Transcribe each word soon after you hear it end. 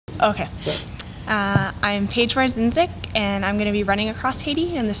Okay. I'm Paige Marzinzik, and I'm going to be running across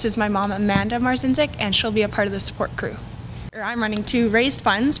Haiti, and this is my mom, Amanda Marzinzik, and she'll be a part of the support crew. I'm running to raise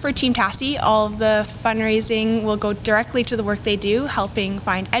funds for Team Tassy. All of the fundraising will go directly to the work they do, helping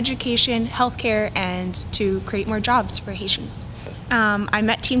find education, healthcare, and to create more jobs for Haitians. I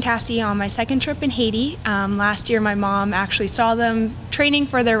met Team Tassy on my second trip in Haiti. Last year my mom actually saw them training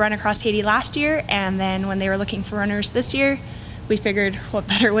for their run across Haiti last year, and then when they were looking for runners this year, we figured what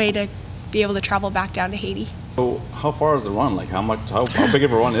better way to be able to travel back down to Haiti. So how far is the run? Like how big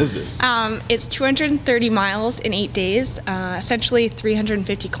of a run is this? It's 230 miles in 8 days, essentially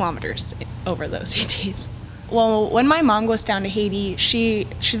 350 kilometers over those 8 days. Well, when my mom goes down to Haiti,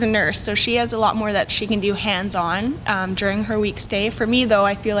 she's a nurse, so she has a lot more that she can do hands-on during her week stay. For me, though,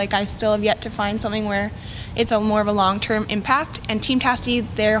 I feel like I still have yet to find something where it's more of a long-term impact. And Team Tassy,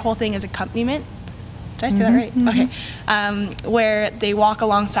 their whole thing is accompaniment. Did I say that right? Okay. Where they walk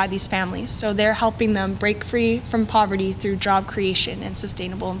alongside these families. So they're helping them break free from poverty through job creation and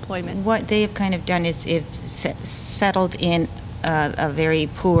sustainable employment. What they have kind of done is settled in a very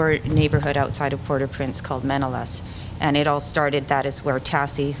poor neighborhood outside of Port-au-Prince called Menelas. And it all started, that is where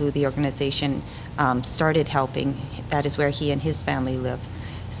Tassy, who the organization started helping, that is where he and his family live.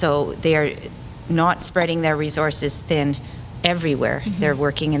 So they're not spreading their resources thin everywhere. They're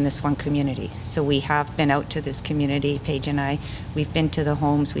working in this one community. So we have been out to this community, Paige and I. We've been to the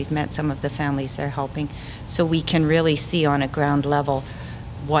homes, we've met some of the families they're helping. So we can really see on a ground level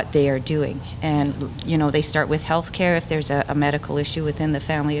what they are doing. And you know, they start with healthcare. If there's a medical issue within the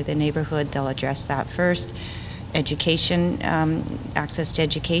family or the neighborhood, they'll address that first. Education, access to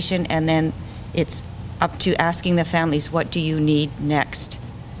education, and then it's up to asking the families, what do you need next?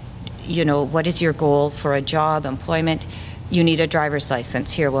 You know, what is your goal for a job, employment? You need a driver's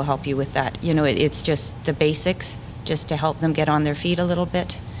license. Here, we'll help you with that. You know, it's just the basics, just to help them get on their feet a little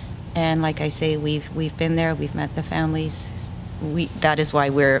bit. And like I say, we've been there, we've met the families. That is why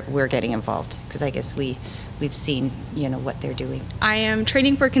we're getting involved, because I guess we've seen, you know, what they're doing. I am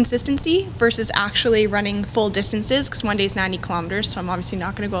training for consistency versus actually running full distances, because one day is 90 kilometers, so I'm obviously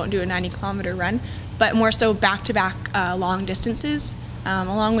not going to go out and do a 90-kilometer run, but more so back-to-back long distances,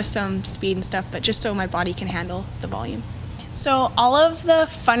 along with some speed and stuff, but just so my body can handle the volume. So all of the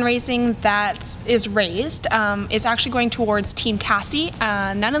fundraising that is raised is actually going towards Team Tassy.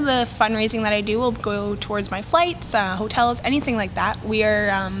 None of the fundraising that I do will go towards my flights, hotels, anything like that. We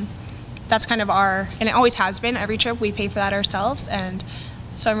are, that's kind of our, and it always has been, every trip we pay for that ourselves. And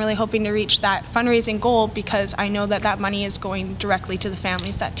so I'm really hoping to reach that fundraising goal, because I know that that money is going directly to the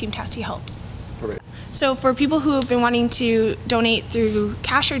families that Team Tassy helps. Perfect. So for people who have been wanting to donate through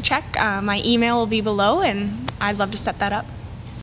cash or check, my email will be below, and I'd love to set that up.